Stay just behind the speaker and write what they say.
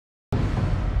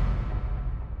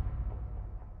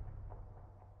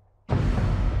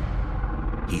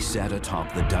sat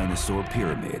atop the dinosaur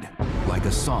pyramid like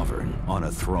a sovereign on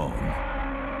a throne.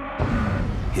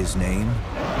 His name?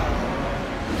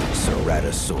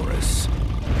 Ceratosaurus.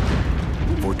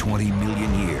 For 20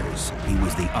 million years, he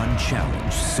was the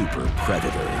unchallenged super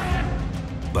predator.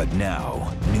 But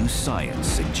now, new science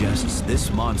suggests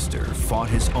this monster fought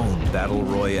his own battle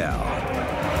royale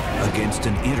against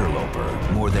an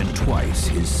interloper more than twice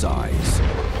his size.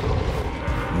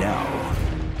 Now,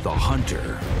 the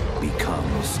hunter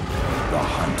becomes the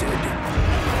hunted.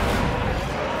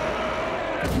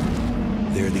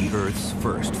 They're the Earth's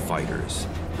first fighters,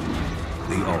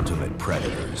 the ultimate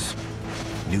predators.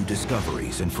 New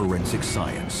discoveries in forensic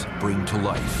science bring to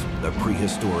life the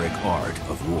prehistoric art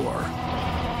of war.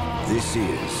 This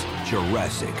is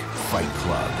Jurassic Fight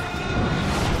Club.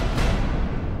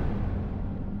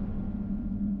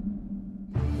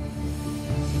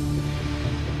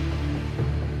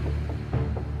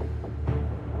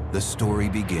 The story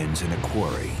begins in a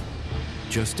quarry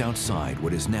just outside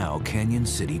what is now Canyon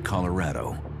City,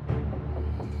 Colorado.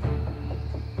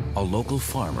 A local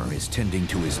farmer is tending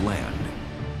to his land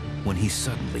when he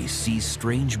suddenly sees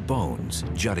strange bones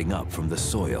jutting up from the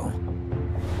soil.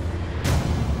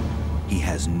 He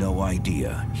has no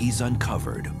idea he's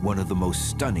uncovered one of the most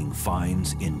stunning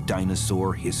finds in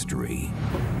dinosaur history.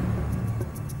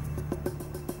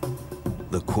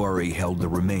 The quarry held the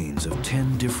remains of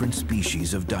 10 different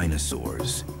species of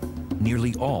dinosaurs.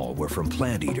 Nearly all were from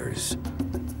plant eaters.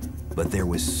 But there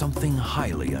was something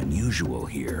highly unusual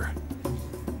here.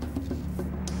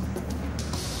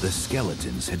 The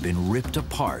skeletons had been ripped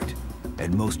apart,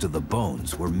 and most of the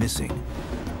bones were missing.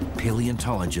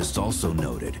 Paleontologists also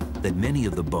noted that many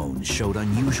of the bones showed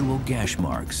unusual gash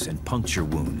marks and puncture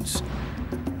wounds.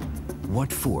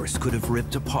 What force could have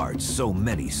ripped apart so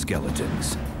many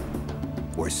skeletons?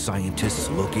 Were scientists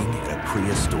looking at a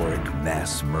prehistoric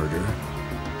mass murder?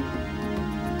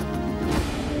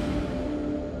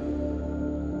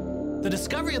 The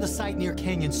discovery of the site near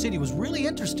Canyon City was really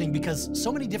interesting because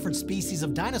so many different species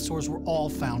of dinosaurs were all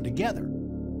found together.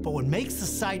 But what makes the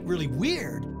site really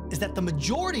weird is that the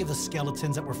majority of the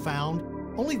skeletons that were found,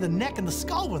 only the neck and the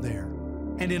skull were there.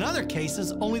 And in other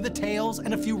cases, only the tails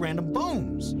and a few random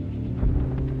bones.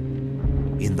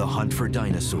 In the hunt for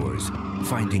dinosaurs,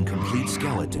 finding complete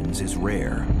skeletons is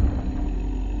rare.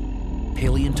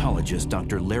 Paleontologist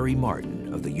Dr. Larry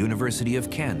Martin of the University of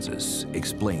Kansas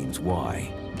explains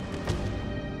why.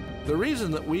 The reason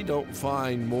that we don't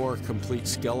find more complete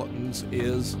skeletons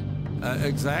is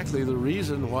exactly the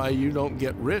reason why you don't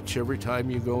get rich every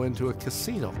time you go into a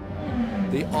casino.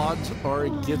 The odds are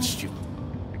against you.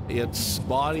 Its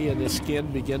body and its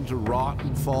skin begin to rot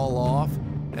and fall off,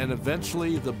 and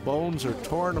eventually the bones are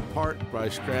torn apart by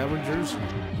scavengers,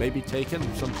 maybe taken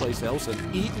someplace else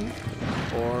and eaten,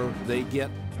 or they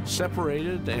get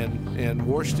separated and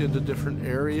washed into different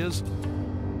areas.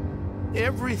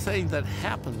 Everything that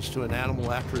happens to an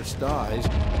animal after it dies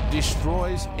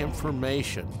destroys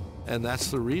information, and that's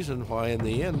the reason why in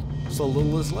the end so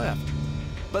little is left.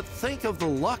 But think of the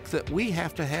luck that we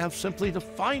have to have simply to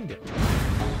find it.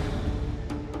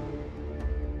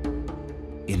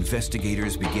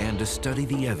 Investigators began to study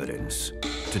the evidence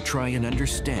to try and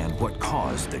understand what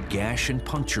caused the gash and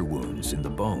puncture wounds in the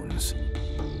bones.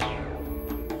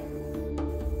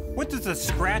 What does the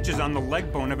scratches on the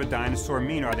leg bone of a dinosaur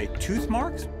mean? Are they tooth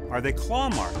marks? Are they claw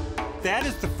marks? That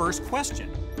is the first question.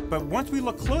 But once we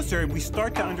look closer, we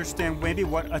start to understand maybe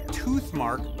what a tooth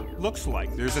mark looks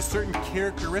like. There's a certain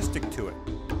characteristic to it.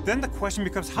 Then the question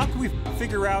becomes, how can we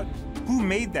figure out who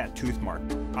made that tooth mark?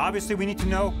 Obviously, we need to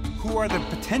know who are the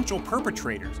potential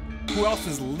perpetrators. Who else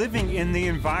is living in the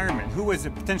environment? Who is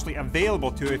potentially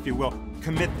available to, if you will,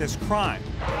 commit this crime?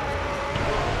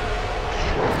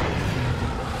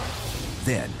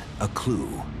 Then, a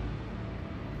clue.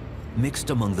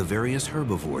 Mixed among the various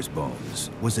herbivores'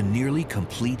 bones was a nearly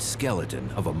complete skeleton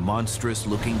of a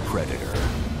monstrous-looking predator.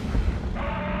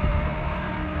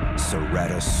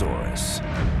 Ceratosaurus.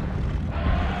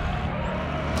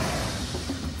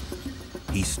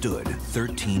 He stood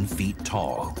 13 feet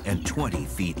tall and 20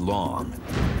 feet long.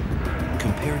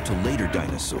 Compared to later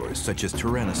dinosaurs such as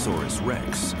Tyrannosaurus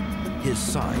rex, his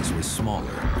size was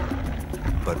smaller.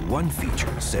 But one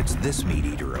feature sets this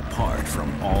meat-eater apart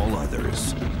from all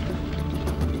others.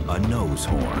 A nose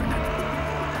horn.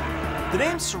 The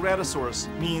name Ceratosaurus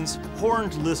means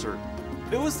horned lizard.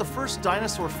 It was the first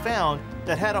dinosaur found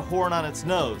that had a horn on its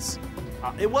nose.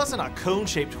 It wasn't a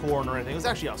cone-shaped horn or anything. It was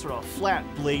actually a sort of flat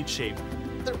blade shape.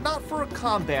 They're not for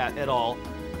combat at all.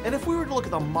 And if we were to look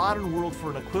at the modern world for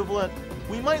an equivalent,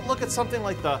 we might look at something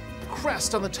like the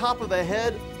crest on the top of the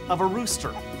head of a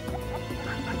rooster.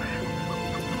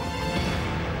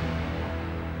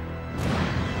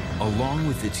 Along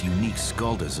with its unique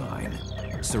skull design,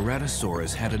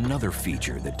 Ceratosaurus had another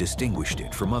feature that distinguished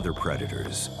it from other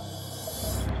predators.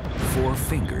 4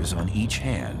 fingers on each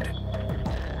hand.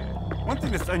 One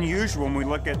thing that's unusual when we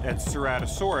look at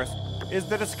Ceratosaurus is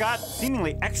that it's got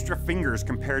seemingly extra fingers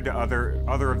compared to other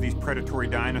of these predatory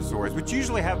dinosaurs, which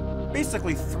usually have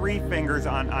basically 3 fingers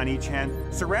on each hand.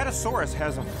 Ceratosaurus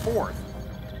has a 4th.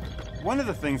 One of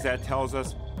the things that tells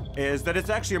us is that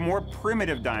it's actually a more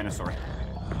primitive dinosaur.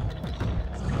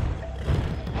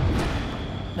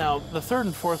 Now, the 3rd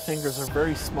and 4th fingers are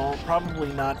very small,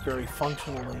 probably not very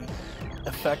functionally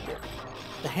effective.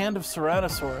 The hand of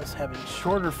Ceratosaurus, having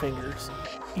shorter fingers,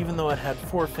 even though it had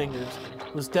 4 fingers,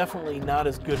 was definitely not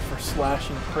as good for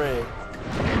slashing prey.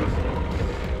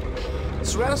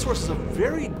 Ceratosaurus is a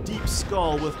very deep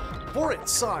skull with, for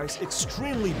its size,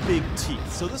 extremely big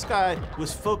teeth. So this guy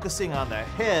was focusing on the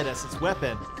head as its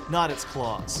weapon, not its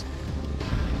claws.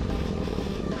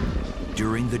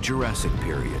 During the Jurassic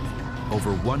period,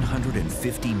 over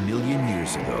 150 million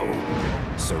years ago,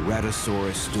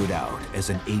 Ceratosaurus stood out as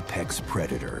an apex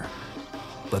predator.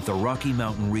 But the Rocky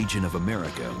Mountain region of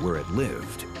America where it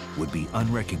lived would be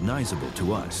unrecognizable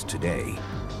to us today.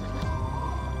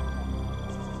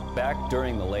 Back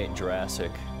during the late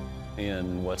Jurassic,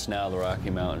 in what's now the Rocky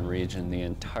Mountain region, the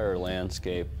entire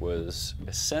landscape was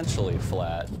essentially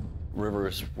flat.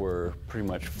 Rivers were pretty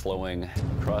much flowing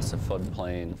across the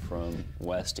floodplain from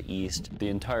west to east. The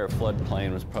entire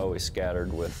floodplain was probably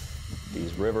scattered with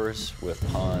these rivers, with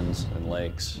ponds and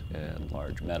lakes and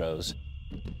large meadows.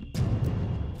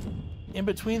 In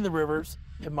between the rivers,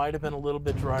 it might have been a little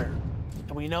bit drier.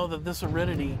 And we know that this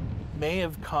aridity may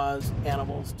have caused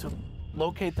animals to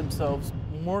locate themselves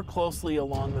more closely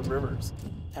along the rivers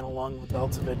and along the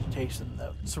belts of vegetation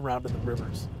that surrounded the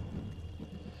rivers.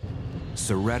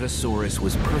 Ceratosaurus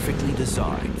was perfectly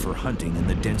designed for hunting in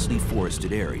the densely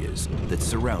forested areas that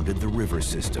surrounded the river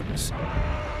systems.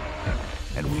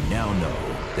 And we now know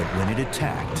that when it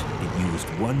attacked, it used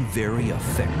one very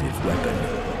effective weapon: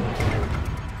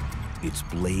 its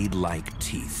blade-like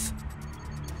teeth.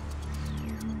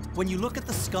 When you look at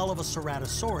the skull of a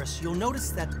Ceratosaurus, you'll notice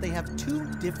that they have 2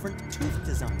 different tooth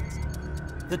designs.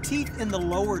 The teeth in the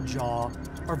lower jaw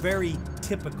are very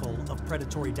typical of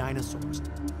predatory dinosaurs,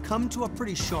 come to a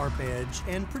pretty sharp edge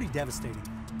and pretty devastating.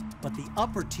 But the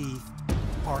upper teeth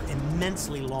are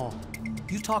immensely long.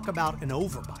 You talk about an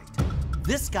overbite.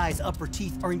 This guy's upper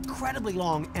teeth are incredibly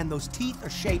long, and those teeth are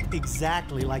shaped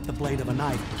exactly like the blade of a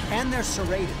knife, and they're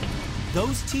serrated.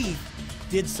 Those teeth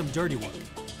did some dirty work.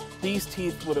 These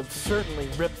teeth would have certainly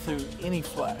ripped through any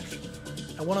flesh.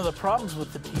 And one of the problems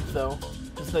with the teeth, though,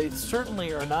 is they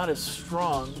certainly are not as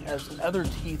strong as other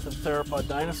teeth of theropod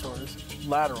dinosaurs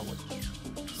laterally.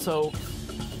 So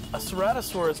a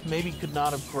Ceratosaurus maybe could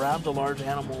not have grabbed a large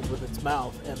animal with its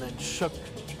mouth and then shook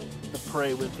the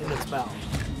prey within its mouth.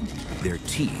 Their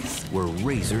teeth were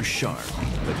razor sharp,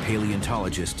 but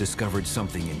paleontologists discovered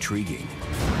something intriguing.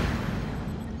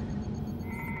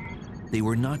 They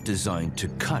were not designed to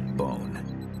cut bone,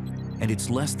 and its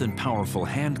less than powerful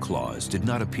hand claws did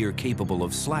not appear capable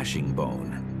of slashing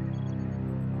bone.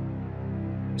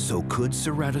 So could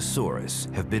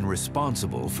Ceratosaurus have been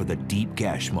responsible for the deep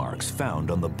gash marks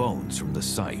found on the bones from the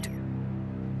site?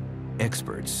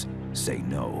 Experts say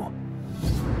no.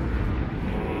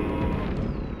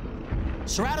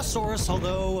 Ceratosaurus,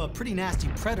 although a pretty nasty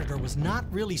predator, was not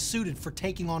really suited for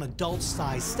taking on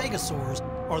adult-sized stegosaurs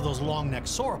or those long-necked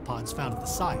sauropods found at the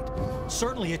site.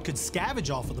 Certainly it could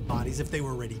scavenge off of the bodies if they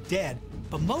were already dead,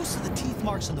 but most of the teeth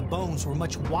marks on the bones were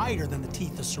much wider than the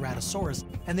teeth of Ceratosaurus,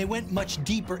 and they went much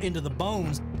deeper into the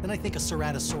bones than I think a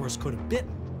Ceratosaurus could have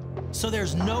bitten. So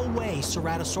there's no way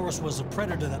Ceratosaurus was a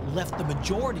predator that left the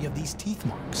majority of these teeth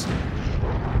marks.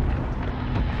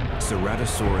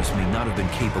 Ceratosaurus may not have been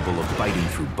capable of biting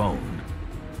through bone,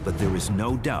 but there is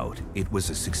no doubt it was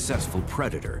a successful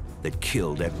predator that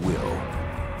killed at will.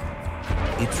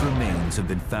 Its remains have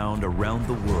been found around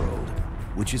the world,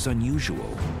 which is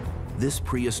unusual. This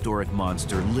prehistoric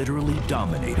monster literally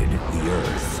dominated the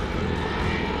Earth.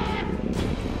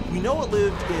 We know it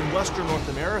lived in Western North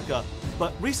America,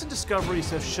 but recent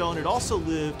discoveries have shown it also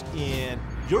lived in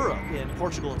Europe, in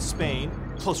Portugal and Spain.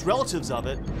 Close relatives of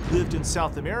it lived in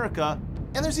South America,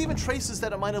 and there's even traces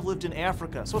that it might have lived in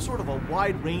Africa, so sort of a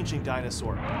wide-ranging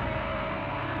dinosaur.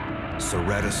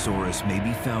 Ceratosaurus may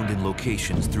be found in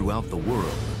locations throughout the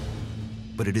world,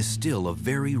 but it is still a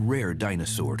very rare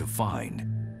dinosaur to find.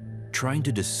 Trying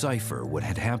to decipher what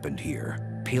had happened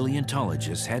here,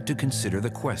 paleontologists had to consider the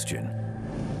question: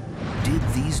 did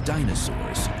these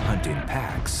dinosaurs hunt in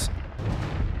packs?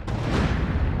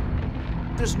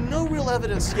 There's no real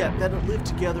evidence yet that it lived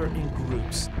together in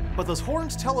groups. But those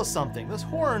horns tell us something. Those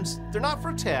horns, they're not for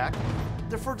attack,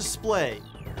 they're for display.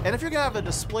 And if you're gonna have a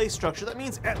display structure, that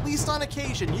means at least on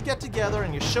occasion you get together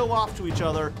and you show off to each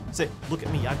other, say, look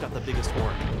at me, I've got the biggest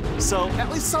horn. So at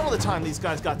least some of the time these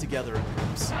guys got together in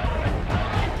groups.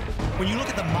 When you look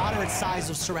at the moderate size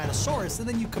of Ceratosaurus and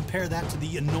then you compare that to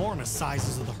the enormous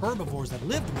sizes of the herbivores that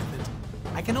lived with it,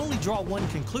 I can only draw one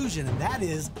conclusion, and that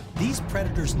is these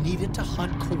predators needed to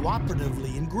hunt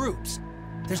cooperatively in groups.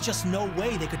 There's just no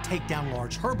way they could take down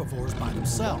large herbivores by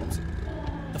themselves.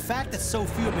 The fact that so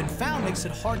few have been found makes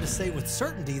it hard to say with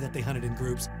certainty that they hunted in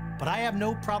groups, but I have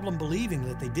no problem believing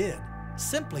that they did,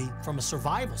 simply from a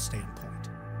survival standpoint.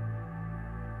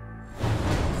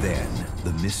 Then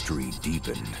the mystery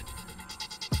deepened.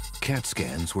 CAT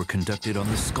scans were conducted on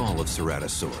the skull of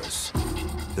Ceratosaurus.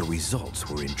 The results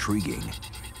were intriguing.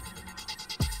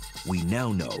 We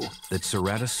now know that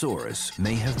Ceratosaurus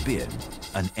may have been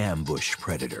an ambush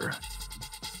predator.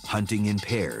 Hunting in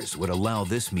pairs would allow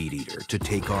this meat-eater to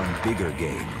take on bigger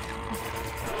game,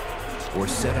 or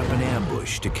set up an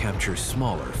ambush to capture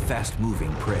smaller,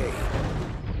 fast-moving prey.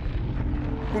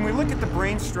 When we look at the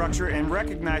brain structure and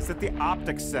recognize that the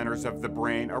optic centers of the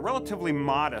brain are relatively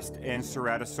modest in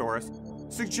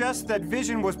Ceratosaurus, suggests that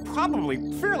vision was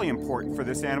probably fairly important for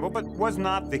this animal, but was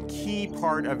not the key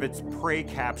part of its prey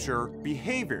capture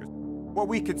behavior. What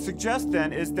we could suggest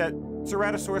then is that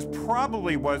Ceratosaurus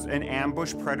probably was an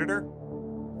ambush predator.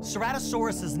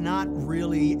 Ceratosaurus is not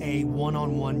really a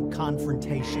one-on-one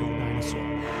confrontational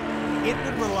dinosaur. It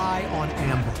would rely on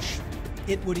ambush.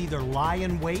 It would either lie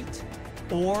in wait,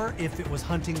 or if it was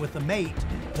hunting with a mate,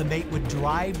 the mate would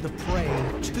drive the prey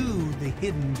to the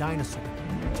hidden dinosaur.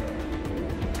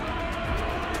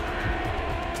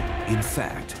 In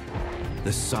fact,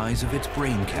 the size of its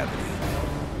brain cavity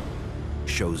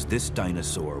shows this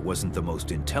dinosaur wasn't the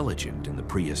most intelligent in the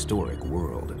prehistoric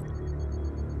world.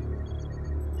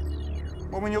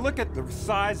 Well, when you look at the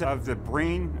size of the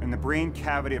brain and the brain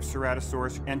cavity of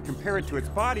Ceratosaurus and compare it to its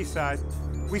body size,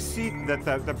 we see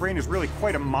that the brain is really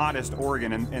quite a modest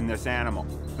organ in this animal.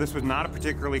 This was not a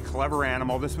particularly clever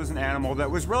animal. This was an animal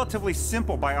that was relatively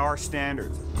simple by our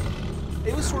standards.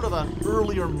 It was sort of an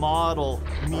earlier model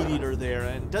meat-eater there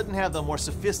and doesn't have the more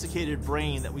sophisticated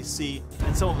brain that we see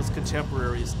in some of its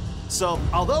contemporaries. So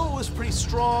although it was pretty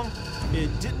strong, it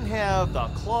didn't have the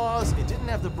claws, it didn't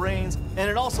have the brains,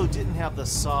 and it also didn't have the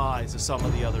size of some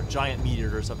of the other giant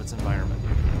meat-eaters of its environment.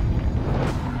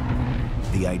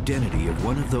 The identity of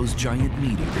one of those giant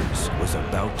meat-eaters was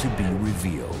about to be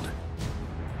revealed.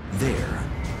 There,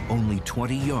 only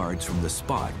 20 yards from the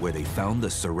spot where they found the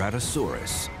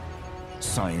Ceratosaurus,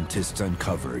 scientists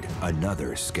uncovered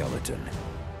another skeleton.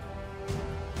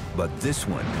 But this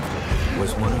one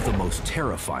was one of the most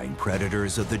terrifying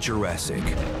predators of the Jurassic.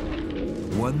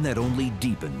 One that only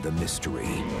deepened the mystery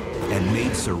and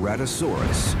made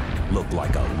Ceratosaurus look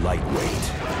like a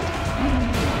lightweight.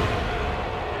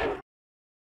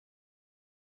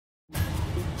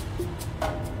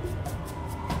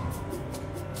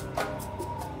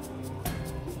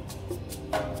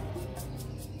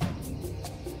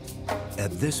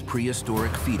 At this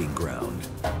prehistoric feeding ground,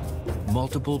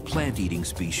 multiple plant-eating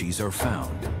species are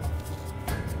found.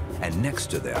 And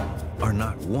next to them are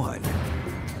not one,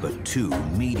 but two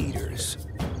meat-eaters.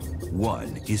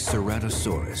 One is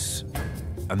Ceratosaurus,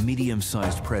 a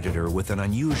medium-sized predator with an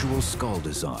unusual skull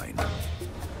design.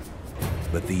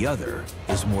 But the other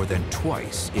is more than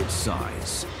twice its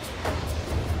size.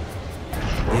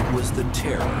 It was the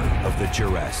terror of the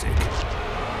Jurassic.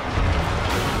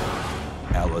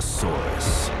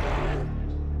 Allosaurus.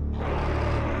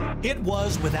 It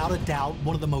was, without a doubt,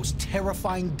 one of the most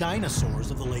terrifying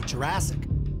dinosaurs of the late Jurassic.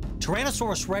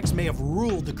 Tyrannosaurus rex may have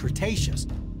ruled the Cretaceous,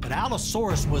 but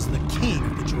Allosaurus was the king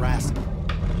of the Jurassic.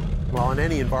 Well, in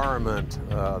any environment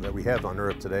that we have on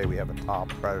Earth today, we have a top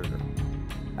predator.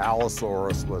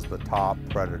 Allosaurus was the top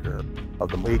predator of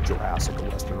the late Jurassic in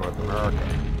Western North America.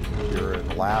 If you're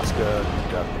in Alaska,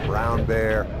 you've got the brown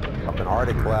bear. Up in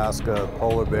Arctic Alaska,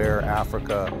 polar bear,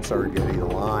 Africa, Serengeti the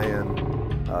lion.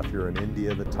 If you're in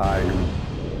India, the tiger.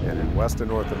 And in Western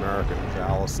North America, it's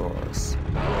Allosaurus.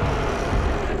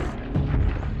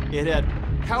 It had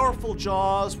powerful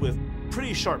jaws with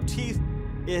pretty sharp teeth.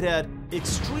 It had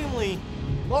extremely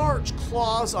large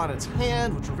claws on its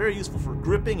hand, which were very useful for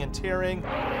gripping and tearing.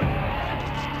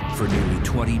 For nearly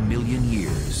 20 million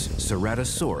years,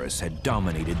 Ceratosaurus had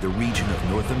dominated the region of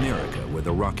North America where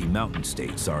the Rocky Mountain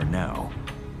states are now.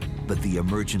 But the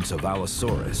emergence of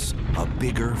Allosaurus, a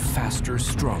bigger, faster,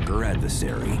 stronger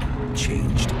adversary,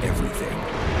 changed everything.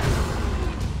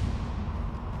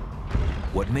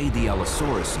 What made the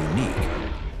Allosaurus unique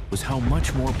was how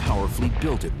much more powerfully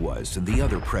built it was than the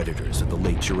other predators of the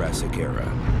late Jurassic era,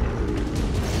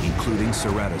 including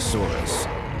Ceratosaurus,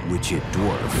 which it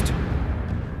dwarfed.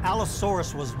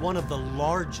 Allosaurus was one of the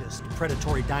largest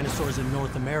predatory dinosaurs in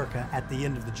North America at the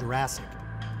end of the Jurassic.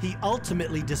 He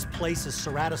ultimately displaces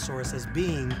Ceratosaurus as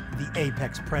being the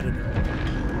apex predator.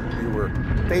 You were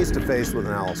face to face with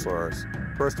an Allosaurus.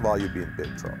 First of all, you'd be in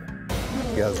big trouble.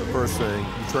 Because the first thing,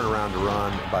 you turn around to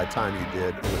run, by the time you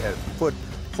did, it had a foot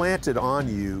planted on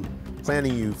you,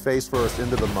 planting you face first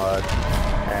into the mud,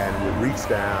 and would reach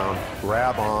down,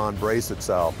 grab on, brace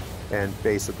itself, and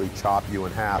basically chop you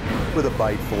in half with a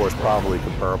bite force probably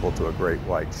comparable to a great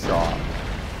white shark.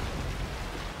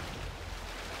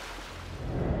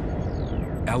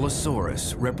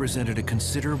 Allosaurus represented a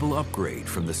considerable upgrade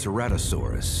from the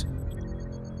Ceratosaurus.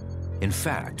 In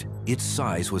fact, its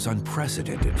size was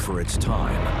unprecedented for its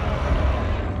time.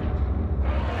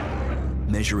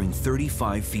 Measuring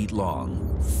 35 feet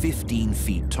long, 15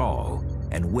 feet tall,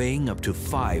 and weighing up to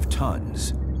 5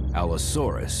 tons,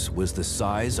 Allosaurus was the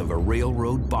size of a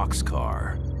railroad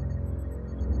boxcar.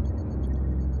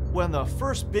 When the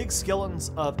first big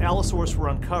skeletons of Allosaurus were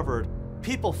uncovered,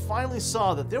 people finally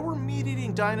saw that there were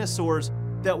meat-eating dinosaurs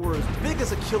that were as big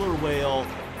as a killer whale,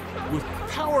 with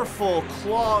powerful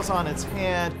claws on its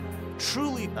hand,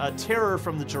 truly a terror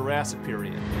from the Jurassic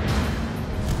period.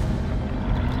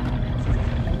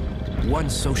 One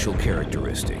social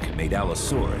characteristic made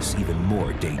Allosaurus even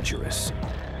more dangerous.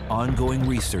 Ongoing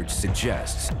research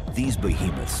suggests these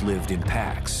behemoths lived in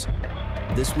packs.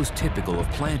 This was typical of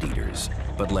plant eaters,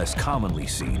 but less commonly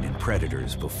seen in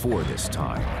predators before this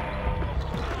time.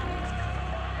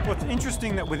 Well, it's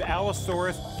interesting that with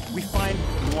Allosaurus, we find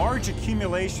large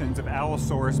accumulations of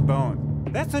Allosaurus bone.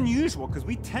 That's unusual because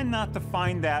we tend not to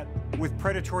find that with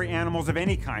predatory animals of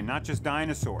any kind, not just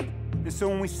dinosaurs. And so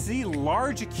when we see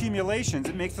large accumulations,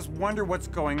 it makes us wonder what's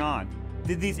going on.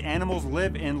 Did these animals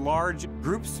live in large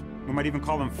groups? We might even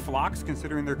call them flocks,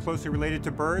 considering they're closely related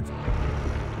to birds.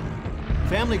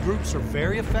 Family groups are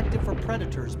very effective for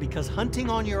predators because hunting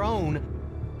on your own,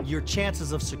 your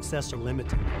chances of success are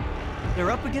limited.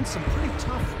 They're up against some pretty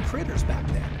tough critters back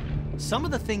then. Some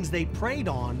of the things they preyed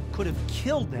on could have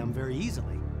killed them very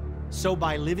easily. So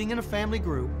by living in a family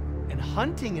group and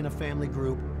hunting in a family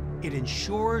group, it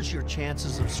ensures your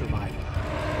chances of survival.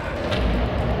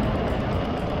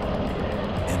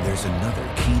 And there's another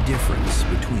key difference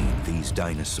between these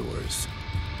dinosaurs.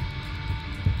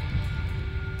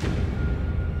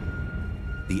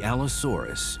 The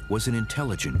Allosaurus was an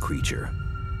intelligent creature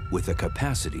with a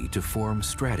capacity to form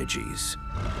strategies.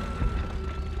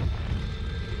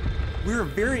 We were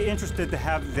very interested to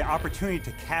have the opportunity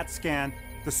to CAT scan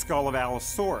the skull of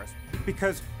Allosaurus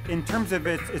because in terms of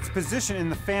its position in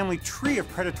the family tree of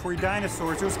predatory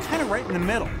dinosaurs, it was kind of right in the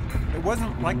middle. It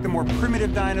wasn't like the more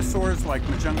primitive dinosaurs like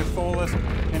Majungatholus,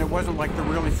 and it wasn't like the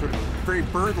really sort of very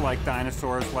bird-like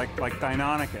dinosaurs like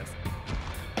Deinonychus.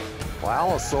 Well,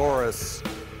 Allosaurus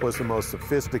was the most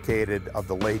sophisticated of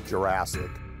the late Jurassic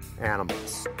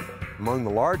animals. Among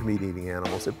the large meat-eating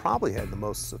animals, it probably had the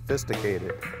most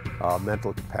sophisticated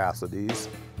mental capacities.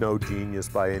 No genius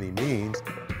by any means,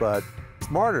 but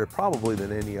smarter probably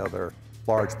than any other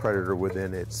large predator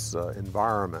within its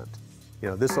environment. You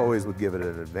know, this always would give it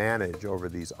an advantage over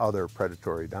these other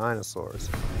predatory dinosaurs.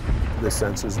 The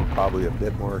senses were probably a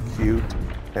bit more acute,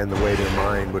 and the way their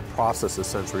mind would process the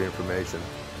sensory information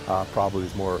probably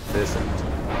was more efficient.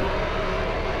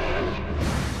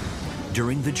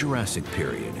 During the Jurassic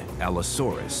period,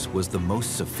 Allosaurus was the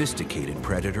most sophisticated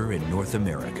predator in North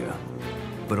America.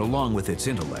 But along with its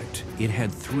intellect, it had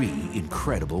 3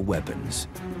 incredible weapons.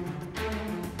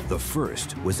 The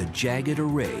first was a jagged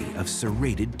array of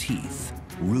serrated teeth,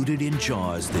 rooted in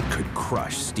jaws that could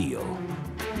crush steel.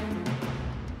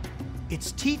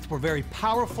 Its teeth were very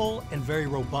powerful and very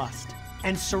robust,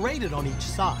 and serrated on each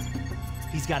side.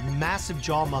 He's got massive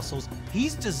jaw muscles.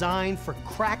 He's designed for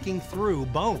cracking through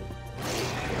bone.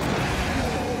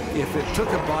 If it took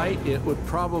a bite, it would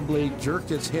probably jerk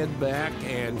its head back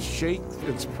and shake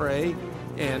its prey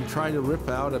and try to rip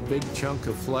out a big chunk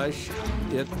of flesh.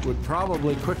 It would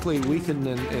probably quickly weaken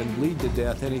and bleed to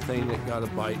death anything that got a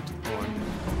bite on.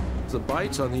 The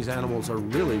bites on these animals are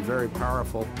really very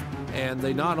powerful, and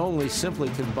they not only simply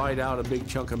can bite out a big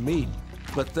chunk of meat,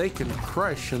 but they can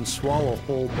crush and swallow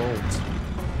whole bones.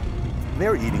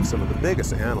 They're eating some of the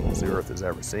biggest animals the Earth has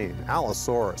ever seen.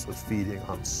 Allosaurus was feeding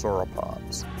on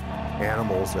sauropods,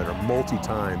 animals that are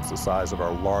multi-times the size of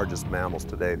our largest mammals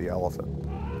today, the elephant.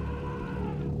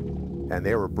 And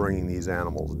they were bringing these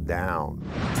animals down.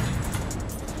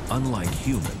 Unlike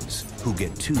humans, who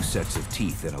get 2 sets of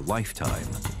teeth in a lifetime,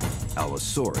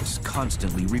 Allosaurus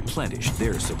constantly replenished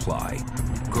their supply,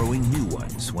 growing new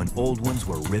ones when old ones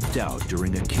were ripped out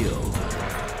during a kill.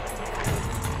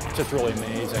 It's just really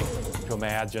amazing to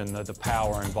imagine the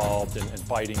power involved in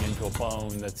biting into a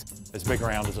bone that's as big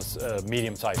around as a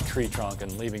medium-sized tree trunk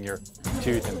and leaving your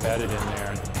tooth embedded in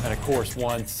there. And of course,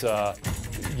 once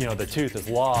you know, the tooth is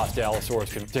lost,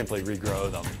 Allosaurus can simply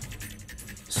regrow them.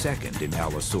 Second in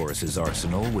Allosaurus's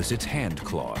arsenal was its hand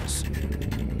claws,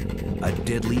 a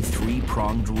deadly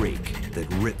 3-pronged rake that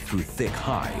ripped through thick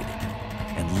hide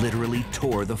and literally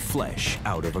tore the flesh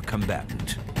out of a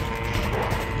combatant. The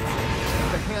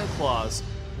hand claws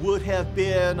would have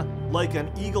been like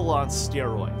an eagle on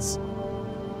steroids.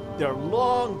 They're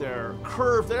long, they're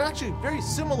curved, they're actually very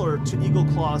similar to eagle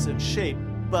claws in shape,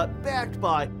 but backed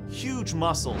by huge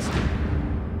muscles.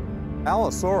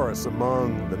 Allosaurus,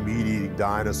 among the meat-eating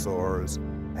dinosaurs,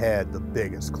 had the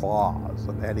biggest claws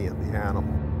of any of the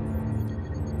animals.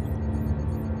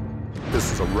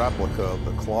 This is a replica of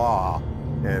the claw,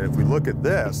 and if we look at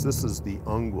this, this is the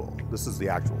ungual. This is the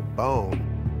actual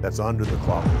bone that's under the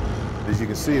claw. As you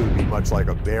can see, it would be much like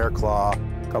a bear claw,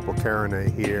 a couple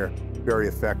carinae here, very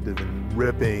effective in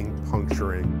ripping,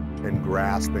 puncturing, and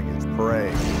grasping its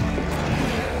prey.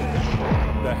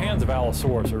 The hands of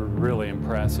Allosaurus are really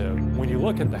impressive. When you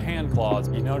look at the hand claws,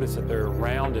 you notice that they're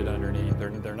rounded underneath.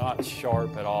 They're not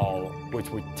sharp at all, which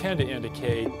would tend to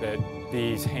indicate that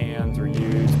these hands are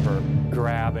used for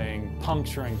grabbing,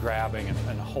 puncturing, grabbing,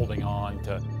 and holding on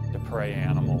to prey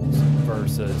animals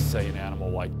versus, say, an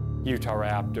animal like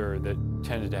Utahraptor that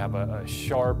tended to have a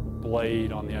sharp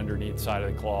blade on the underneath side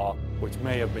of the claw, which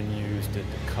may have been used to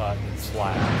cut and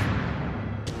slash.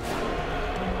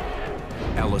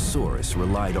 Allosaurus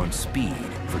relied on speed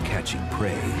for catching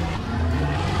prey.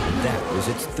 That was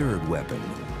its third weapon.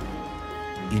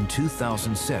 In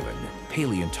 2007,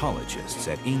 paleontologists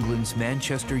at England's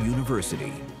Manchester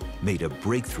University made a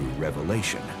breakthrough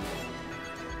revelation.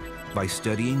 By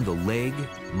studying the leg,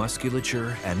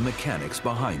 musculature, and mechanics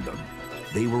behind them,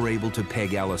 they were able to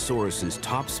peg Allosaurus's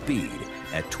top speed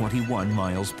at 21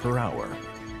 miles per hour.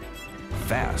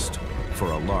 Fast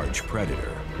for a large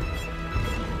predator.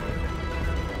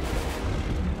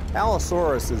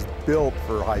 Allosaurus is built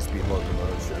for high-speed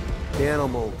locomotion. The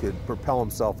animal could propel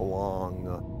himself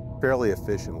along fairly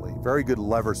efficiently. Very good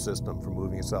lever system for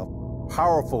moving itself.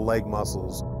 Powerful leg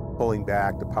muscles pulling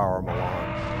back to power him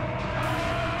along.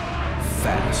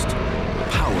 Fast,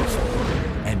 powerful,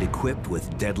 and equipped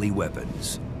with deadly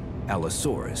weapons,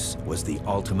 Allosaurus was the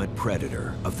ultimate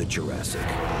predator of the Jurassic.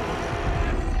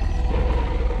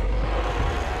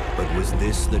 But was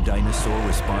this the dinosaur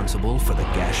responsible for the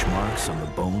gash marks on the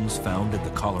bones found at the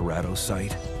Colorado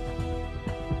site?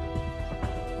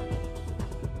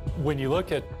 When you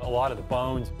look at a lot of the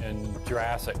bones in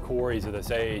Jurassic quarries of this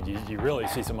age, you really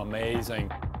see some amazing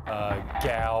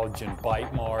gouge and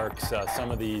bite marks.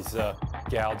 Some of these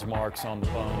gouge marks on the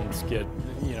bones get,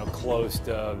 close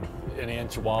to an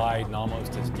inch wide and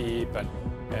almost as deep.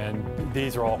 And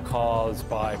these are all caused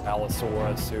by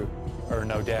Allosaurus, who are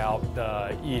no doubt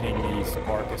eating these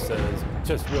carcasses.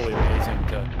 Just really amazing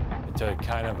to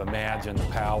kind of imagine the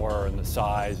power and the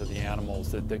size of the animals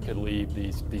that could leave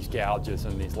these gouges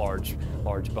and these large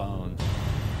bones.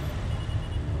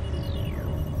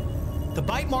 The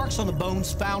bite marks on the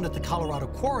bones found at the Colorado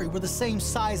quarry were the same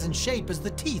size and shape as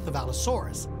the teeth of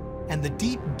Allosaurus, and the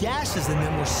deep gashes in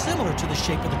them were similar to the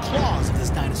shape of the claws of this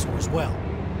dinosaur as well.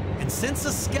 And since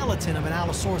the skeleton of an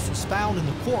Allosaurus was found in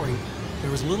the quarry, there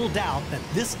was little doubt that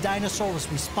this dinosaur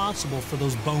was responsible for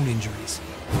those bone injuries.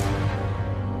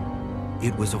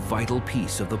 It was a vital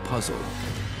piece of the puzzle.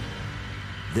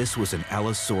 This was an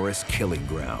Allosaurus killing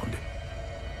ground.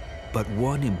 But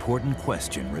one important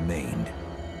question remained.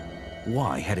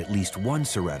 Why had at least one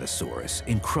Ceratosaurus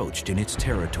encroached in its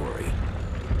territory?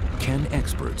 Can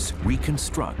experts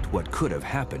reconstruct what could have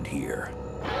happened here?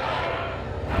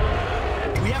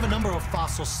 We have a number of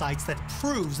fossil sites that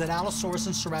proves that Allosaurus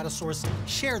and Ceratosaurus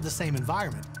shared the same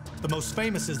environment. The most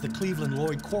famous is the Cleveland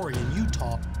Lloyd Quarry in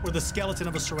Utah, where the skeleton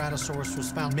of a Ceratosaurus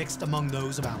was found mixed among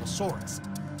those of Allosaurus.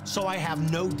 So I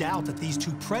have no doubt that these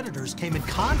two predators came in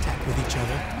contact with each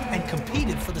other and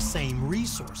competed for the same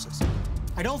resources.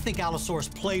 I don't think Allosaurus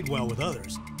played well with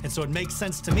others, and so it makes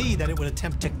sense to me that it would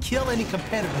attempt to kill any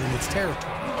competitor in its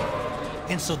territory.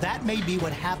 And so that may be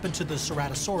what happened to the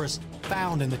Ceratosaurus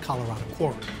found in the Colorado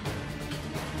quarry.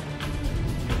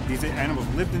 These animals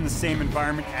lived in the same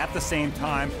environment at the same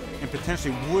time and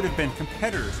potentially would have been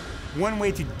competitors. One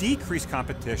way to decrease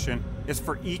competition is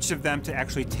for each of them to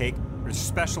actually take or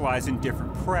specialize in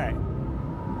different prey.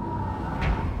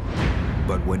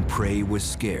 But when prey was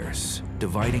scarce,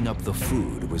 dividing up the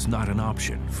food was not an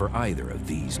option for either of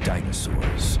these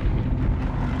dinosaurs.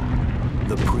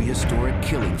 The prehistoric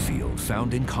killing field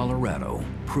found in Colorado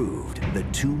proved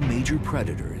that two major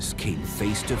predators came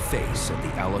face to face at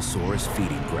the Allosaurus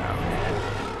feeding ground.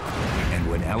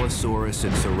 And when Allosaurus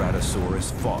and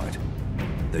Ceratosaurus fought,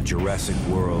 the Jurassic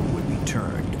world would be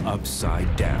turned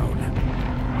upside down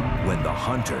when the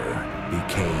hunter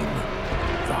became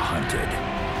the hunted.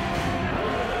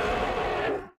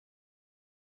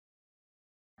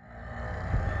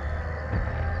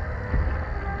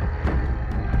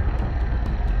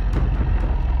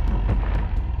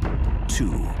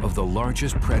 Two of the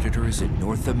largest predators in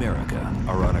North America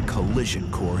are on a collision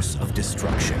course of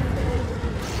destruction.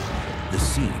 The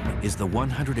scene is the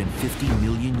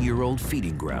 150-million-year-old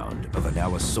feeding ground of an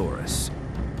Allosaurus.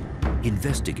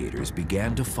 Investigators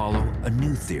began to follow a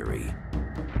new theory,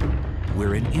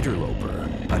 where an interloper,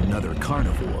 another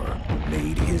carnivore,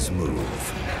 made his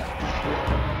move.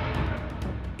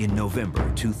 In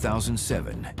November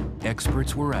 2007,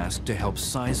 experts were asked to help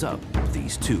size up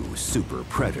these two super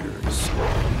predators.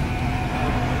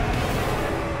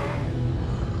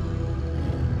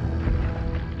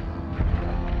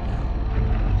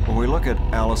 When we look at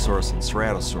Allosaurus and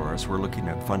Ceratosaurus, we're looking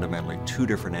at fundamentally two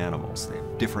different animals. They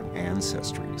have different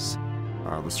ancestries.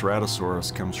 The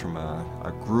Ceratosaurus comes from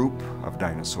a group of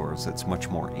dinosaurs that's much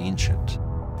more ancient.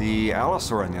 The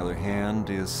Allosaur, on the other hand,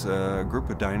 is a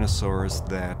group of dinosaurs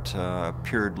that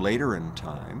appeared later in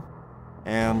time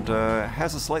and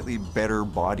has a slightly better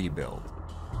body build.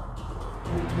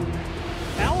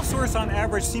 Allosaurus, on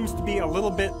average, seems to be a little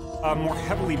bit more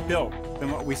heavily built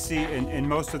than what we see in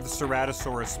most of the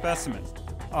Ceratosaurus specimens.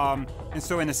 And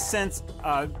so in a sense,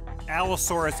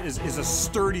 Allosaurus is a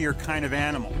sturdier kind of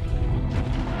animal.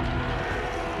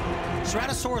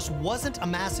 Ceratosaurus wasn't a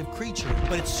massive creature,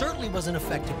 but it certainly was an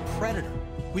effective predator.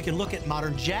 We can look at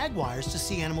modern jaguars to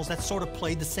see animals that sort of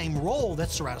played the same role that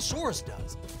Ceratosaurus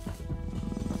does.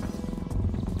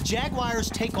 Jaguars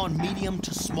take on medium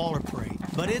to smaller prey,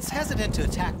 but it's hesitant to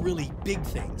attack really big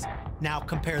things. Now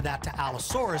compare that to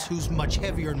Allosaurus, who's much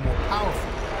heavier and more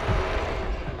powerful.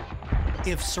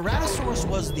 If Ceratosaurus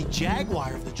was the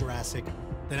jaguar of the Jurassic,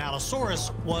 then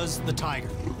Allosaurus was the tiger.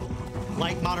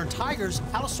 Like modern tigers,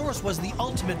 Allosaurus was the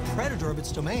ultimate predator of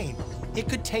its domain. It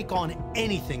could take on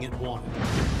anything it wanted.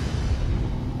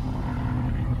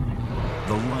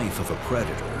 The life of a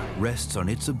predator rests on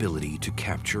its ability to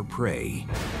capture prey.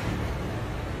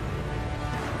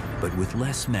 But with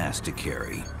less mass to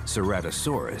carry,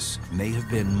 Ceratosaurus may have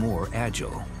been more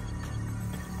agile.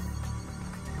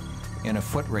 In a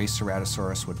foot race,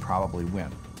 Ceratosaurus would probably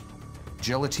win.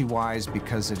 Agility-wise,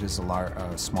 because it is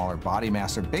a smaller body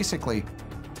mass, or basically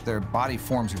their body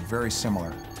forms are very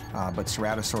similar. But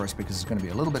Ceratosaurus, because it's going to be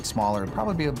a little bit smaller, would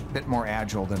probably be a bit more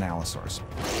agile than Allosaurus.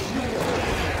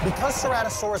 Because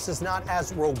Ceratosaurus is not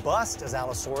as robust as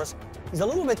Allosaurus, he's a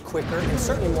little bit quicker and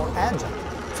certainly more agile.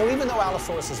 So even though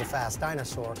Allosaurus is a fast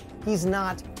dinosaur, he's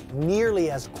not nearly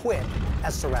as quick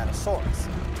as Ceratosaurus.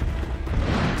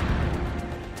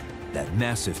 That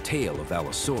massive tail of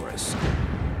Allosaurus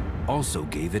also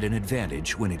gave it an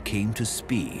advantage when it came to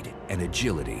speed and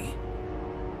agility.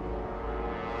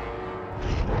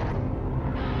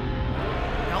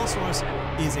 Allosaurus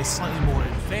is a slightly more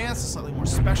advanced, slightly more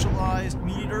specialized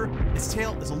meat eater. Its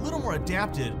tail is a little more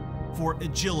adapted for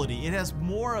agility. It has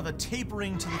more of a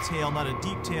tapering to the tail, not a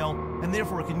deep tail, and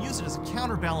therefore it can use it as a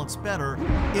counterbalance better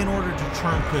in order to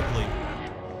turn quickly.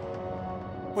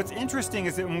 What's interesting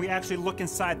is that when we actually look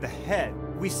inside the head,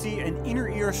 we see an inner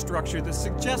ear structure that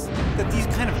suggests that these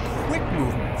kind of quick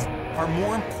movements are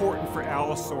more important for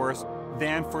Allosaurus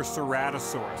than for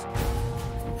Ceratosaurus.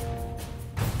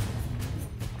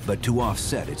 But to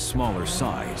offset its smaller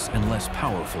size and less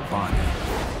powerful body,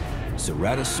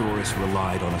 Ceratosaurus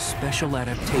relied on a special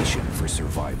adaptation for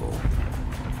survival.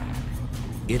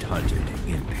 It hunted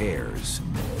in pairs.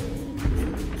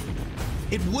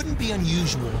 It wouldn't be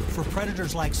unusual for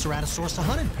predators like Ceratosaurus to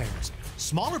hunt in pairs.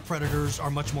 Smaller predators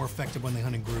are much more effective when they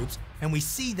hunt in groups, and we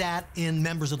see that in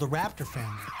members of the raptor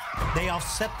family. They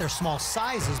offset their small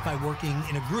sizes by working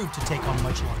in a group to take on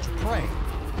much larger prey.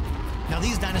 Now,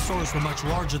 these dinosaurs were much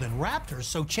larger than raptors,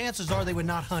 so chances are they would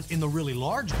not hunt in the really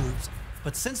large groups,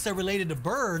 but since they're related to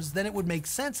birds, then it would make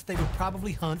sense that they would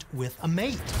probably hunt with a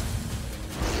mate.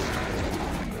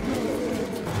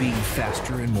 Being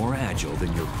faster and more agile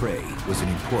than your prey was an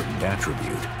important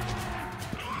attribute.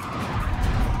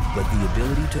 But the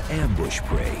ability to ambush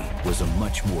prey was a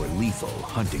much more lethal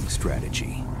hunting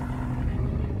strategy.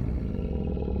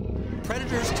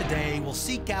 Predators today will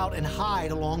seek out and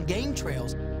hide along game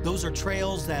trails, Those are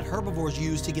trails that herbivores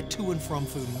use to get to and from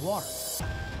food and water.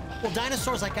 Well,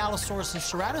 dinosaurs like Allosaurus and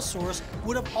Ceratosaurus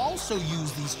would have also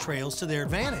used these trails to their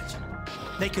advantage.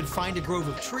 They could find a grove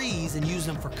of trees and use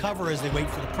them for cover as they wait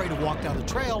for the prey to walk down the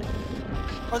trail,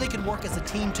 or they could work as a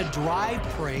team to drive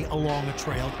prey along a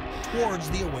trail towards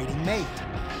the awaiting mate.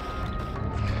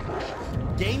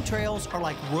 Game trails are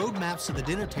like road maps to the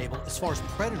dinner table as far as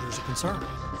predators are concerned.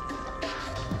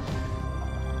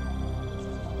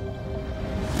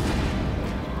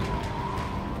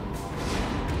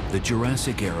 The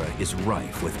Jurassic era is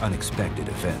rife with unexpected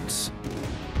events.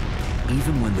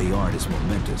 Even when they aren't as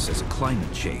momentous as a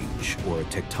climate change or a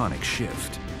tectonic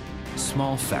shift,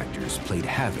 small factors played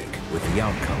havoc with the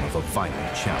outcome of a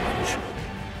violent challenge.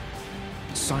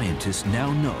 Scientists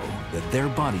now know that their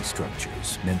body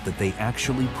structures meant that they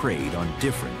actually preyed on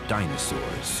different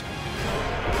dinosaurs.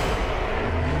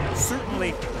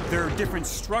 Certainly, their different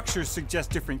structures suggest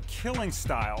different killing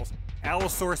styles.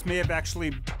 Allosaurus may have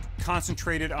actually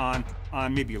concentrated on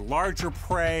maybe larger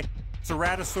prey.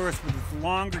 Ceratosaurus, with its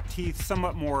longer teeth,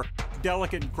 somewhat more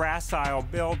delicate gracile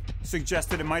build,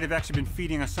 suggested it might have actually been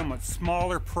feeding on somewhat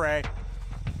smaller prey.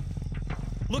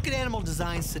 Look at animal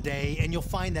designs today, and you'll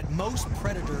find that most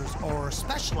predators are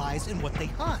specialized in what they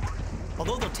hunt.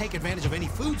 Although they'll take advantage of any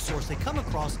food source they come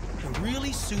across, they're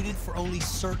really suited for only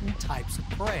certain types of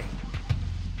prey.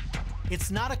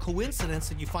 It's not a coincidence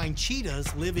that you find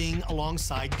cheetahs living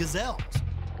alongside gazelles.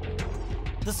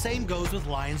 The same goes with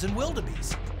lions and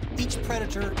wildebeest. Each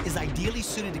predator is ideally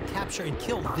suited to capture and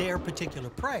kill their particular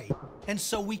prey, and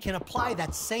so we can apply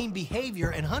that same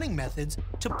behavior and hunting methods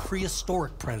to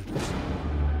prehistoric predators.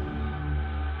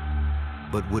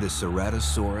 But would a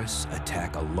Ceratosaurus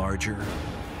attack a larger,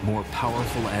 more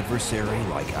powerful adversary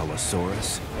like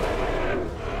Allosaurus?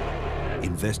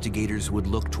 Investigators would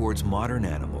look towards modern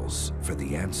animals for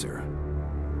the answer.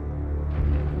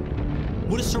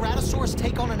 Would a Ceratosaurus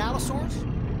take on an Allosaurus?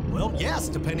 Well, yes,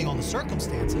 depending on the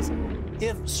circumstances.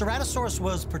 If Ceratosaurus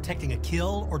was protecting a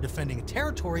kill or defending a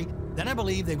territory, then I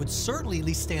believe they would certainly at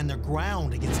least stand their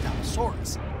ground against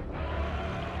Allosaurus.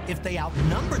 If they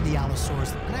outnumbered the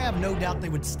Allosaurus, then I have no doubt they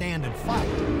would stand and fight.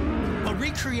 But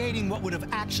recreating what would have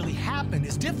actually happened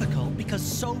is difficult because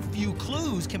so few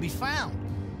clues can be found.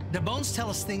 The bones tell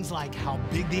us things like how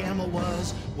big the animal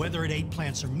was, whether it ate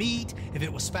plants or meat, if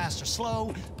it was fast or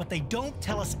slow, but they don't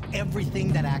tell us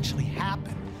everything that actually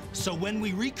happened. So when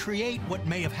we recreate what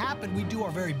may have happened, we do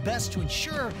our very best to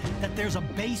ensure that there's a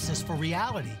basis for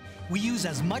reality. We use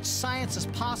as much science as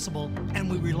possible, and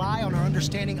we rely on our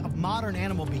understanding of modern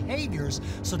animal behaviors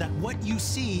so that what you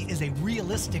see is a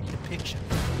realistic depiction.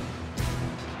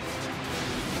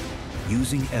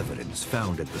 Using evidence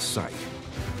found at the site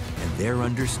and their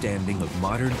understanding of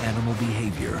modern animal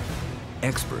behavior,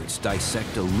 experts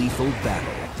dissect a lethal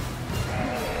battle.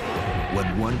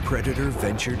 When one predator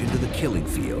ventured into the killing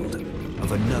field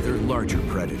of another larger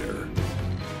predator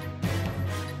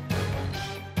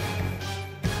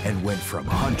and went from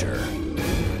hunter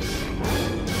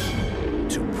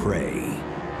to prey.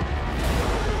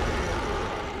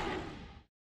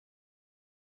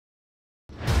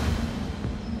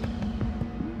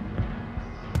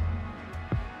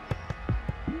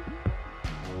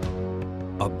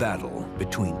 A battle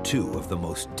between two of the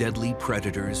most deadly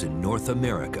predators in North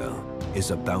America is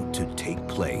about to take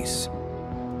place.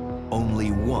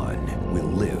 Only one will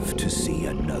live to see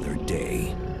another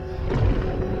day.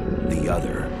 The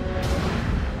other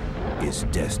is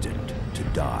destined to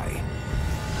die.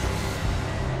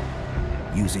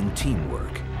 Using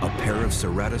teamwork, a pair of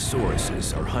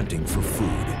Ceratosauruses are hunting for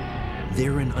food.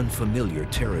 They're in unfamiliar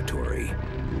territory.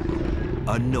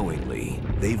 Unknowingly,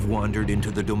 they've wandered into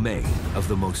the domain of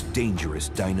the most dangerous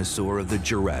dinosaur of the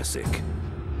Jurassic,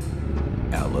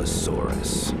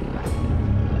 Allosaurus.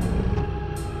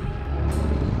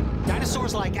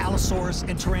 Dinosaurs like Allosaurus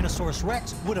and Tyrannosaurus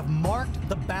rex would have marked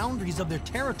the boundaries of their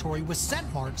territory with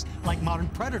scent marks like modern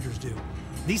predators do.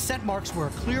 These scent marks were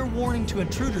a clear warning to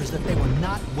intruders that they were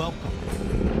not welcome.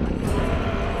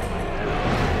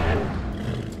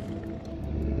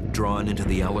 Drawn into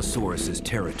the Allosaurus'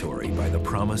 territory by the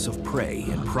promise of prey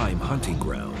and prime hunting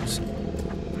grounds,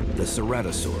 the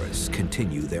Ceratosaurus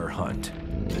continue their hunt.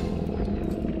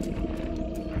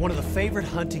 One of the favorite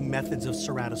hunting methods of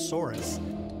Ceratosaurus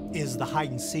is the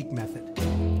hide-and-seek method.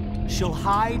 She'll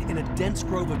hide in a dense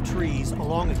grove of trees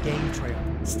along a game trail,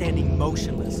 standing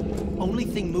motionless. Only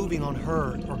thing moving on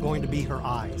her are going to be her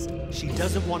eyes. She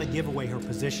doesn't want to give away her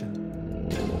position.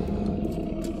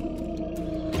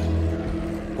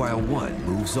 While one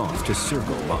moves off to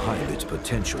circle behind its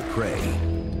potential prey,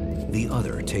 the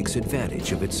other takes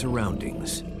advantage of its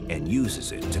surroundings and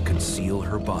uses it to conceal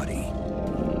her body.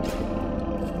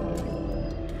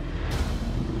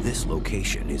 This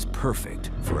location is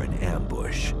perfect for an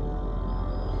ambush.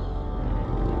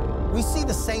 We see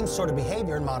the same sort of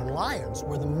behavior in modern lions,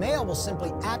 where the male will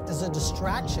simply act as a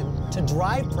distraction to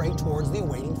drive prey towards the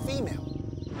awaiting female.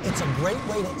 It's a great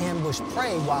way to ambush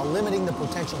prey while limiting the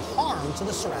potential harm to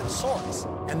the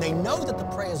Ceratosaurus. And they know that the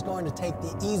prey is going to take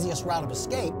the easiest route of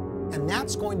escape, and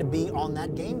that's going to be on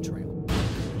that game trail.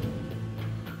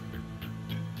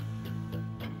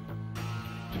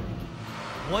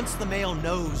 Once the male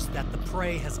knows that the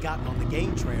prey has gotten on the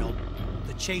game trail,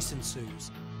 the chase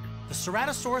ensues. The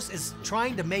Ceratosaurus is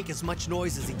trying to make as much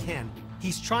noise as he can.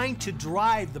 He's trying to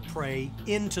drive the prey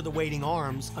into the waiting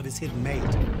arms of his hidden mate.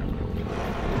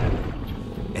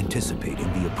 Anticipating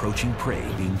the approaching prey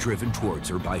being driven towards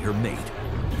her by her mate,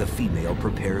 the female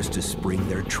prepares to spring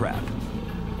their trap.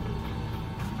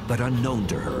 But unknown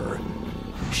to her,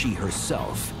 she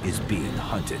herself is being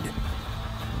hunted.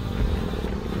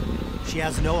 She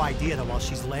has no idea that while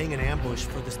she's laying an ambush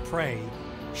for this prey,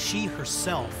 she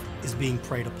herself is being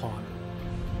preyed upon.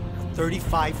 A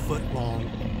 35-foot-long,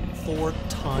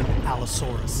 4-ton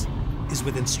Allosaurus is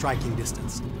within striking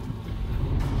distance.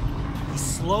 He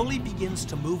slowly begins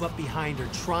to move up behind her,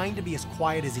 trying to be as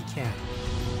quiet as he can.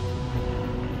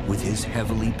 With his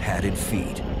heavily padded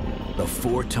feet, the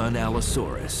 4-ton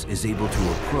Allosaurus is able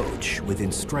to approach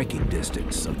within striking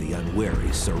distance of the unwary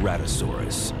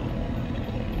Ceratosaurus.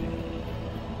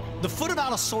 The foot of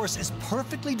Allosaurus is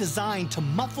perfectly designed to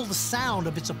muffle the sound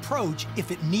of its approach if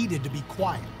it needed to be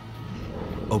quiet.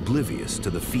 Oblivious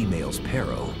to the female's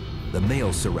peril, the male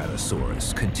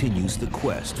Ceratosaurus continues the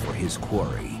quest for his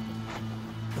quarry.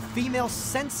 The female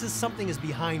senses something is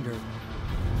behind her,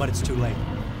 but it's too late.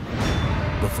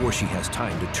 Before she has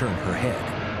time to turn her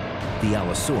head, the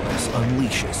Allosaurus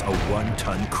unleashes a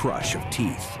 1-ton crush of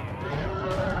teeth.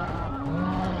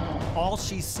 All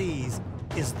she sees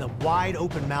is the wide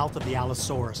open mouth of the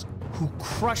Allosaurus, who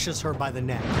crushes her by the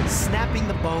neck, snapping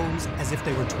the bones as if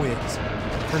they were twigs.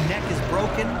 Her neck is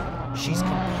broken, she's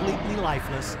completely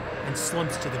lifeless, and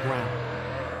slumps to the ground.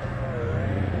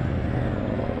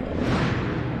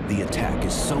 The attack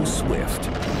is so swift,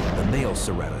 the male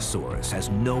Ceratosaurus has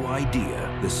no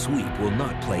idea the sweep will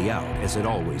not play out as it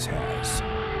always has.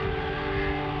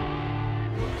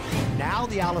 Now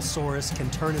the Allosaurus can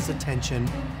turn his attention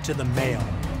to the male,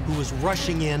 who is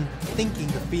rushing in, thinking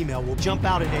the female will jump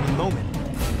out at any moment.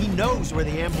 He knows where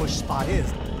the ambush spot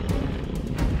is.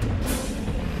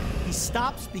 He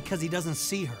stops because he doesn't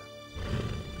see her.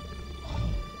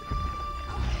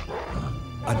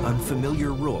 An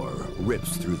unfamiliar roar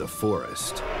rips through the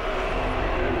forest.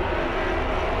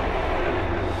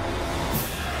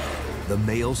 The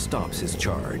male stops his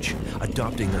charge,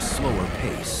 adopting a slower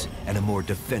pace and a more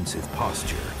defensive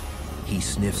posture. He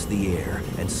sniffs the air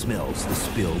and smells the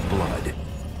spilled blood.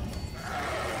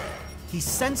 He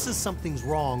senses something's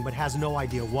wrong, but has no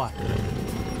idea what.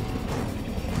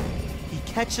 He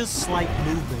catches slight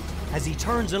movement. As he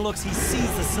turns and looks, he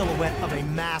sees the silhouette of a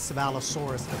massive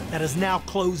Allosaurus that is now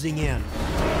closing in.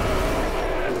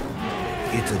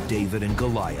 It's a David and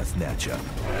Goliath matchup.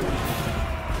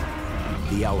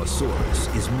 The Allosaurus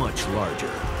is much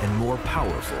larger and more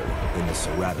powerful than the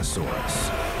Ceratosaurus.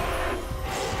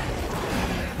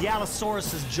 The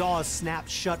Allosaurus's jaws snap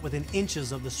shut within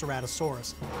inches of the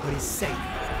Ceratosaurus, but he's safe.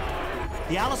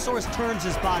 The Allosaurus turns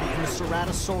his body, and the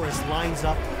Ceratosaurus lines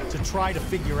up to try to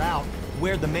figure out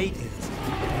where the mate is.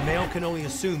 The male can only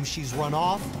assume she's run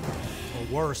off,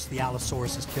 or worse, the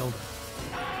Allosaurus has killed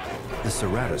her. The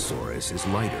Ceratosaurus is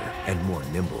lighter and more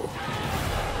nimble.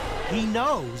 He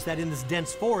knows that in this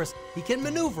dense forest, he can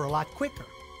maneuver a lot quicker.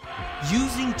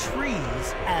 Using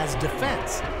trees as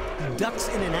defense, he ducks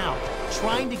in and out,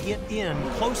 trying to get in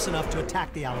close enough to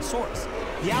attack the Allosaurus.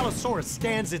 The Allosaurus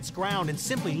stands its ground and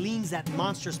simply leans that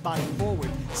monstrous body forward,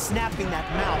 snapping that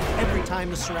mouth every time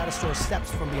the Ceratosaurus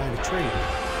steps from behind a tree.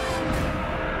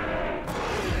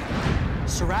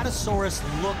 Ceratosaurus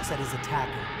looks at his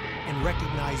attacker and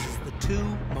recognizes the two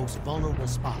most vulnerable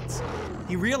spots.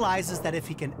 He realizes that if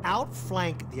he can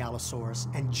outflank the Allosaurus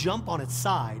and jump on its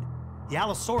side, the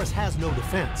Allosaurus has no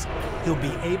defense. He'll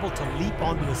be able to leap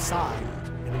onto his side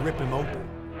and rip him open.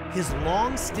 His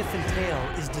long, stiffened tail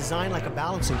is designed like a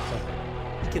balancing pole.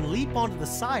 He can leap onto the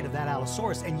side of that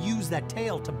Allosaurus and use that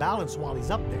tail to balance while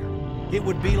he's up there. It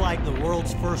would be like the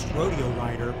world's first rodeo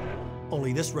rider,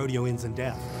 only this rodeo ends in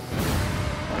death.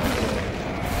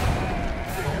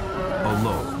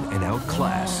 Alone and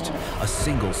outclassed, a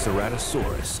single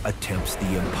Ceratosaurus attempts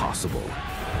the impossible.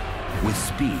 With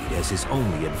speed as his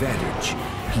only advantage,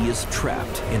 he is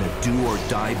trapped in a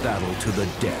do-or-die battle to the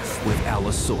death with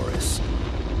Allosaurus,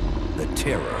 the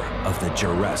terror of the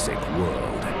Jurassic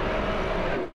world.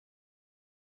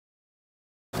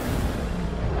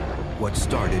 What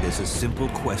started as a simple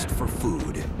quest for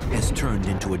food has turned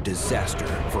into a disaster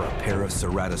for a pair of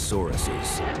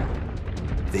ceratosauruses.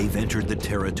 They've entered the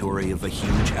territory of a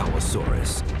huge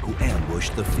Allosaurus who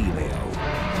ambushed the female.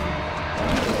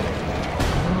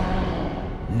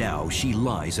 Now she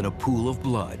lies in a pool of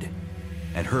blood,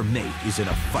 and her mate is in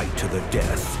a fight to the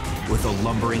death with a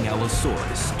lumbering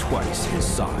Allosaurus twice his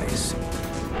size.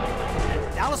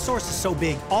 The Allosaurus is so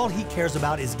big, all he cares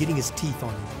about is getting his teeth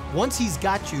on you. Once he's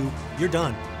got you, you're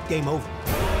done. Game over.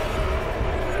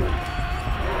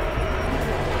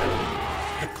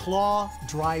 The claw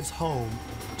drives home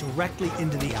directly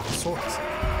into the Allosaurus.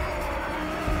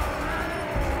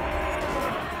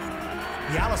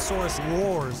 The Allosaurus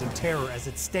roars in terror as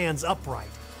it stands upright,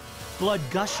 blood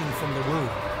gushing from the wound.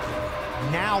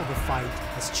 Now the fight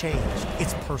has changed.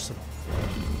 It's personal.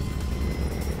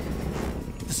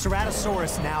 The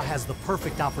Ceratosaurus now has the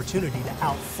perfect opportunity to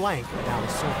outflank the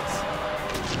Allosaurus.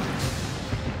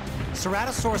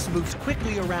 Ceratosaurus moves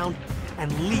quickly around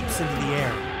and leaps into the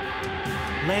air,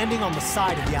 landing on the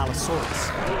side of the Allosaurus.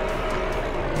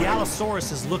 The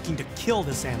Allosaurus is looking to kill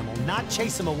this animal, not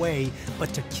chase him away,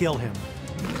 but to kill him.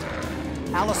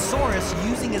 Allosaurus,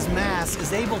 using his mass,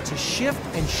 is able to shift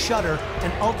and shudder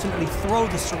and ultimately throw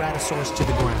the Ceratosaurus to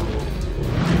the ground.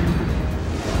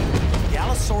 The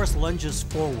Allosaurus lunges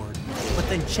forward, but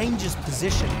then changes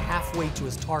position halfway to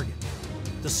his target.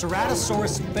 The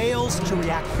Ceratosaurus fails to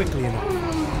react quickly enough.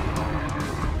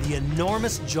 The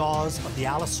enormous jaws of the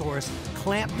Allosaurus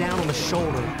clamp down on the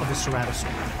shoulder of the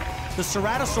Ceratosaur. The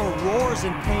Ceratosaur roars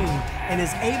in pain and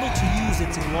is able to use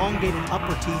its elongated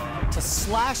upper teeth to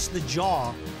slash the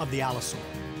jaw of the Allosaur.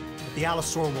 But the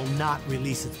Allosaur will not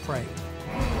release its prey.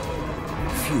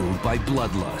 Fueled by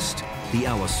bloodlust, the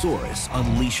Allosaurus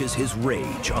unleashes his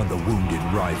rage on the wounded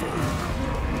rival.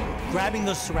 Grabbing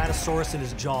the Ceratosaurus in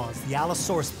his jaws, the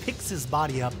Allosaurus picks his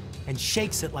body up and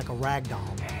shakes it like a rag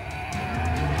doll.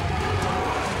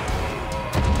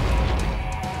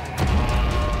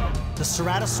 The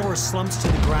Ceratosaurus slumps to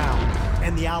the ground,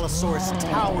 and the Allosaurus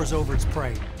towers over its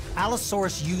prey.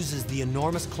 Allosaurus uses the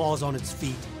enormous claws on its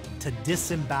feet to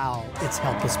disembowel its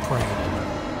helpless prey.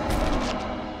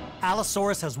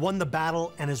 Allosaurus has won the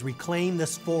battle and has reclaimed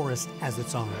this forest as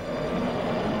its own.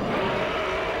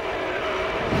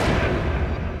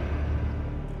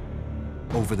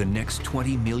 Over the next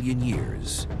 20 million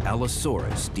years,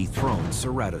 Allosaurus dethroned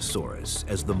Ceratosaurus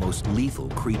as the most lethal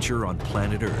creature on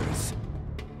planet Earth.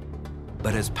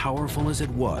 But as powerful as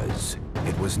it was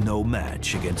no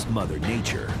match against Mother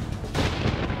Nature.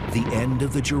 The end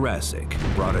of the Jurassic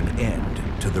brought an end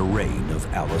to the reign of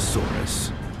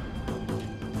Allosaurus.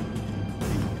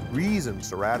 The reason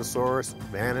Ceratosaurus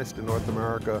vanished in North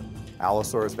America,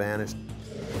 Allosaurus vanished,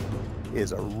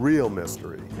 is a real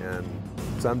mystery. And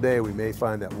someday we may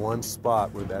find that one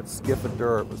spot where that skiff of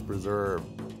dirt was preserved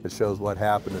that shows what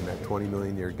happened in that 20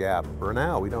 million year gap. For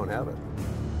now, we don't have it.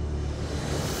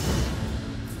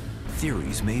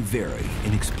 Theories may vary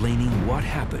in explaining what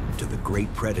happened to the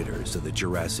great predators of the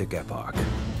Jurassic epoch.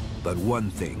 But one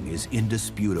thing is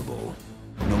indisputable.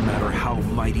 No matter how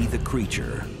mighty the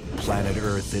creature, planet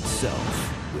Earth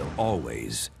itself will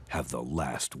always have the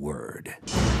last word.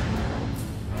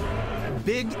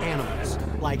 Big animals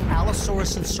like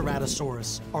Allosaurus and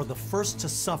Ceratosaurus are the first to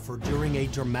suffer during a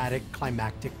dramatic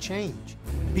climactic change.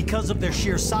 Because of their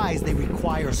sheer size, they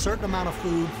require a certain amount of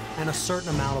food and a certain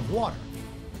amount of water.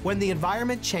 When the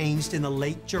environment changed in the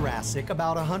late Jurassic,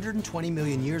 about 120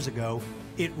 million years ago,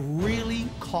 it really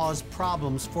caused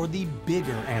problems for the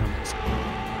bigger animals.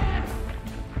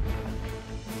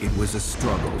 It was a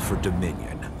struggle for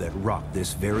dominion that rocked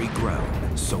this very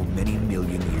ground so many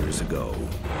million years ago,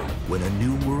 when a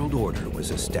new world order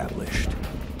was established,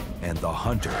 and the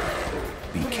hunter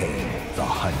became the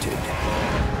hunted.